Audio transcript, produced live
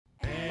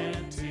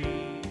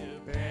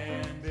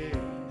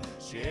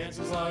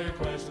answers all your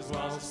questions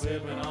while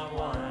sipping on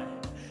wine.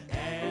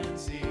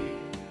 Aunty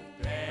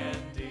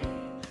Pandy,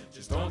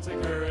 just don't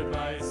take her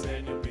advice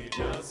and you'll be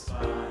just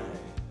fine.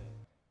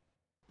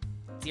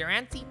 Dear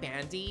Aunty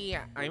Pandy,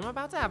 I'm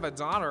about to have a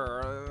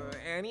daughter.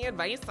 Any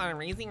advice on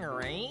raising her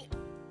right?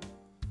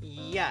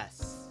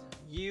 Yes,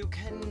 you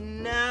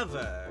can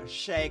never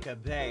shake a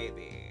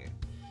baby,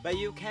 but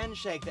you can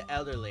shake the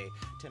elderly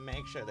to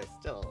make sure they're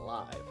still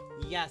alive.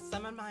 Yes,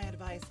 some of my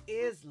advice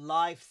is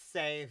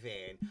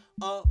life-saving.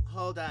 Oh,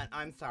 hold on,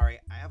 I'm sorry.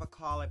 I have a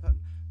call. I put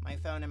my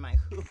phone in my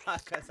hoo-ha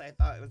because I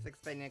thought it was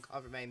expecting a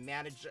call from my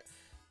manager.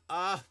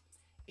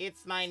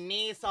 It's my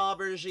niece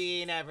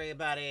Aubergine,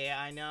 everybody.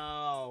 I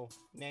know.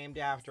 Named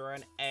after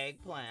an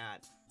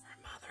eggplant. Her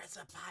mother's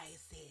a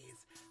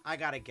Pisces. I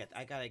gotta get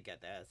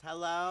this.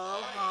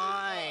 Hello?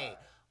 Hi.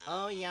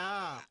 Oh,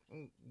 yeah.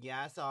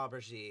 Yes,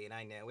 Aubergine.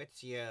 I know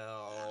it's you.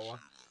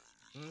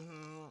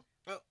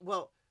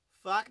 Well,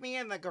 fuck me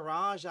in the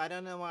garage. I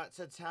don't know what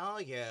to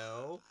tell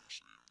you.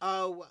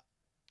 Oh,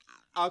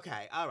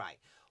 okay. All right.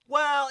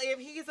 Well, if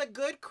he's a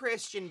good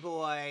Christian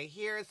boy,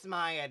 here's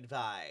my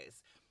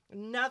advice.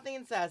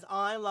 Nothing says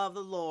I love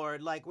the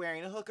Lord like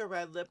wearing a hook of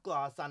red lip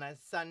gloss on a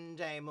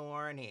Sunday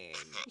morning.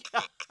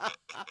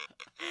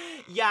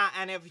 Yeah,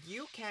 and if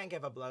you can't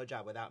give a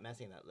blowjob without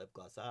messing that lip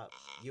gloss up,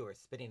 you are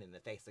spitting in the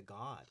face of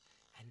God.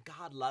 And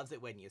God loves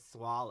it when you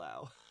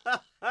swallow.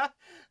 I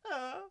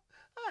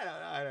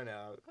don't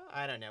know.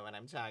 I don't know what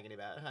I'm talking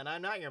about, and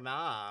I'm not your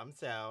mom,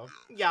 so...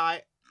 Yeah,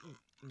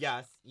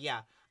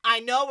 I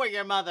know where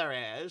your mother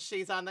is.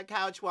 She's on the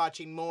couch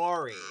watching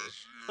Maury.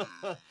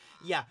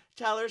 Yeah,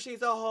 tell her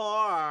she's a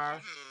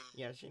whore.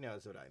 Yeah, she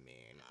knows what I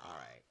mean. All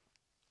right.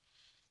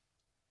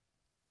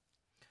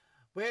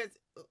 Where's...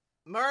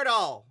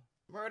 Myrtle!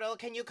 Myrtle,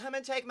 can you come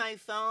and take my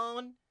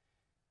phone?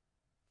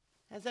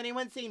 Has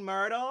anyone seen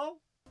Myrtle?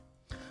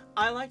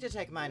 I like to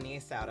take my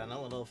niece out on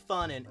a little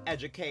fun and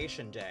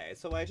education day,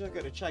 so I took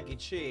her to Chuck E.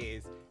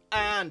 Cheese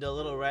and a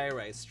little Ray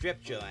Ray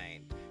strip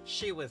joint.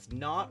 She was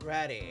not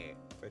ready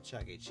for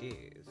Chuck E.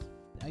 Cheese.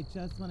 I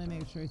just want to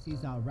make sure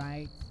she's all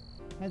right.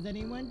 Has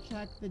anyone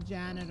checked the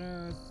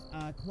janitor's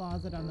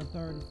closet on the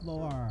 3rd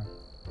floor?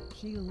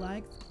 She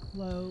likes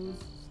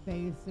closed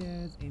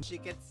spaces and she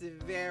gets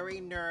very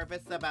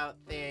nervous about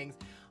things.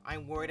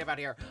 I'm worried about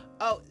her.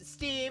 Oh,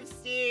 Steve,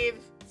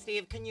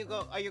 can you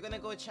go? Are you gonna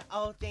go check?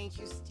 Oh, thank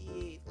you,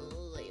 Steve.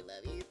 Oh, I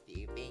love you,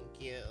 Steve. Thank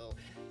you.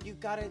 You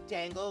gotta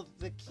dangle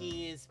the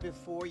keys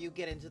before you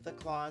get into the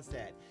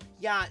closet.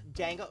 Yeah,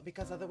 dangle,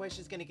 because otherwise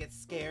she's gonna get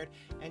scared.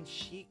 And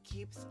she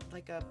keeps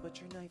like a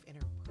butcher knife in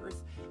her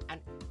purse.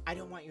 And I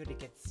don't want you to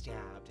get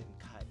stabbed and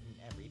cut and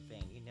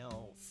everything, you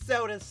know.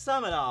 So to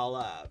sum it all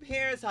up,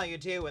 here's how you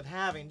deal with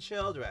having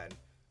children.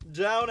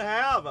 Don't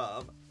have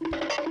them.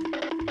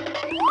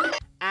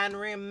 And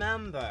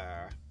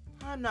remember,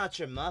 I'm not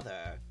your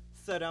mother,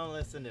 so don't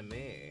listen to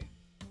me.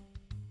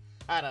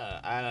 I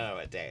don't know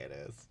what day it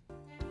is.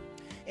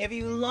 If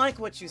you like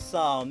what you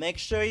saw, make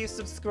sure you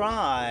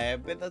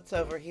subscribe. If it's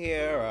over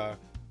here or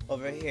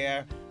over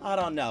here, I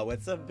don't know.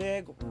 It's a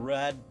big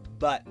red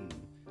button.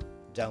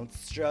 Don't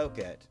stroke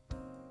it.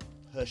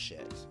 Push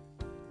it.